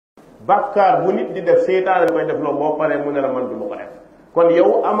bàkkaar bu nit di def seytaane la koy def loo boo paree mu ne la man du ma ko def kon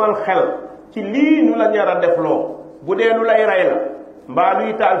yow amal xel ci lii nu la ñar a def loo bu dee lu lay rey la mbaa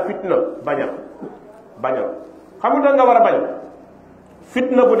luy taal fitna bañal xam nga war a bañ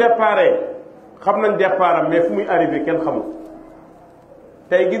fitna bu déparé xam nañ départam mais fu muy arrivé kenn xamul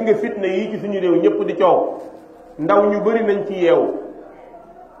tey gis nga fitna yii ci suñu réew ñëpp di coow ndaw ñu bari nañ ci yeewu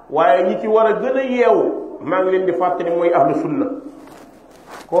waaye ñi ci war a gën a yeewu maa ngi leen di fàttali mooy ahlu sunna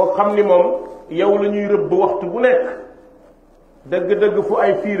koo xam ni moom yow la ñuy rëbb waxtu bu nekk dëgg-dëgg fu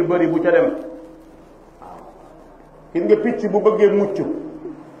ay fiir bari bu ca dem waaw gis nga picc bu bëggee mucc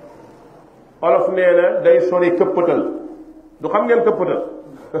olof nee na day sori këppatal du xam ngeen këppatal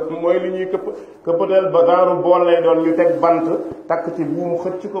mooy li ñuy këppatal ba gaaru bool lay doon ñu teg bant takk ci buum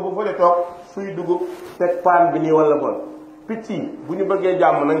xëcc ko ba fële toog suy dugub teg paan bi nii wala bon picc yi bu ñu bëggee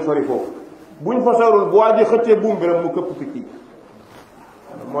jàmm nañ sori foofu buñ fa sorul bu waa ji xëccee buum bi rek mu këpp picc yi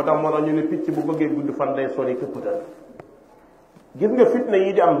moo tax ñu ne picc bu bëggee gudd fan day sori këppatal gis nga fitna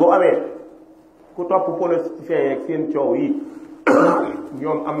yi di am bu amee ku topp politiciens yeeg seen coow yi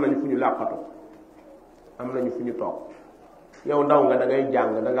ñoom am nañu fu ñu làqatu am nañu fu ñu toog yow ndaw nga da ngay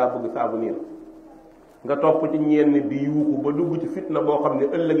jàng da ngaa bëgg sa avenir nga topp ci ñenn di yuuxu ba dugg ci fitna boo xam ne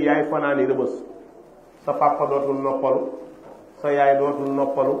ëllëg yaay fanaani rëbës sa papa dootul noppalu sa yaay dootul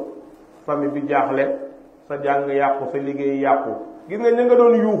noppalu famille bi jaaxle sa jàng yàqu sa liggéey yàqu gis nga ña nga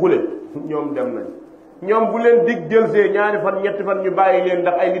doon yuuxule ñoom dem nañ ñoom bu leen dig jëlsee ñaari fan ñetti fan ñu bàyyi leen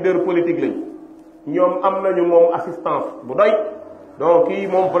ndax ay leader politique lañ ñoom am nañu moom assistance bu doy donc kii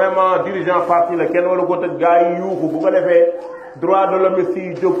moom vraiment dirigeant parti la kenn waru ko tëj gars yi yuuxu bu ko defee droit de l'homme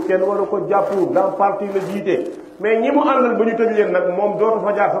yi jóg kenn waru ko jàpp dans parti la jiite mais ñi mu àndal ba ñu tëj leen nag moom dootu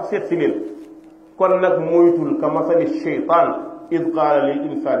fa jaar sax seet si leen kon nag moytul ka masali sheytaan id qaala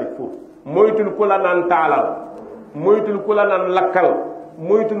lil insaani kfur moytul ku la naan taalal moytul ku la naan lakkal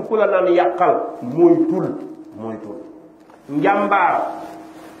moytul ku la naan yàqal moytul njàmbaar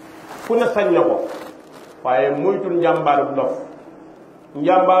ku ne sañ na ko waaye moytul njàmbaaru ndof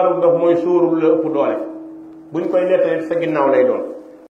njàmbaaru ndof mooy sóorul la ëpp doole buñ koy nettali sa ginnaaw lay doon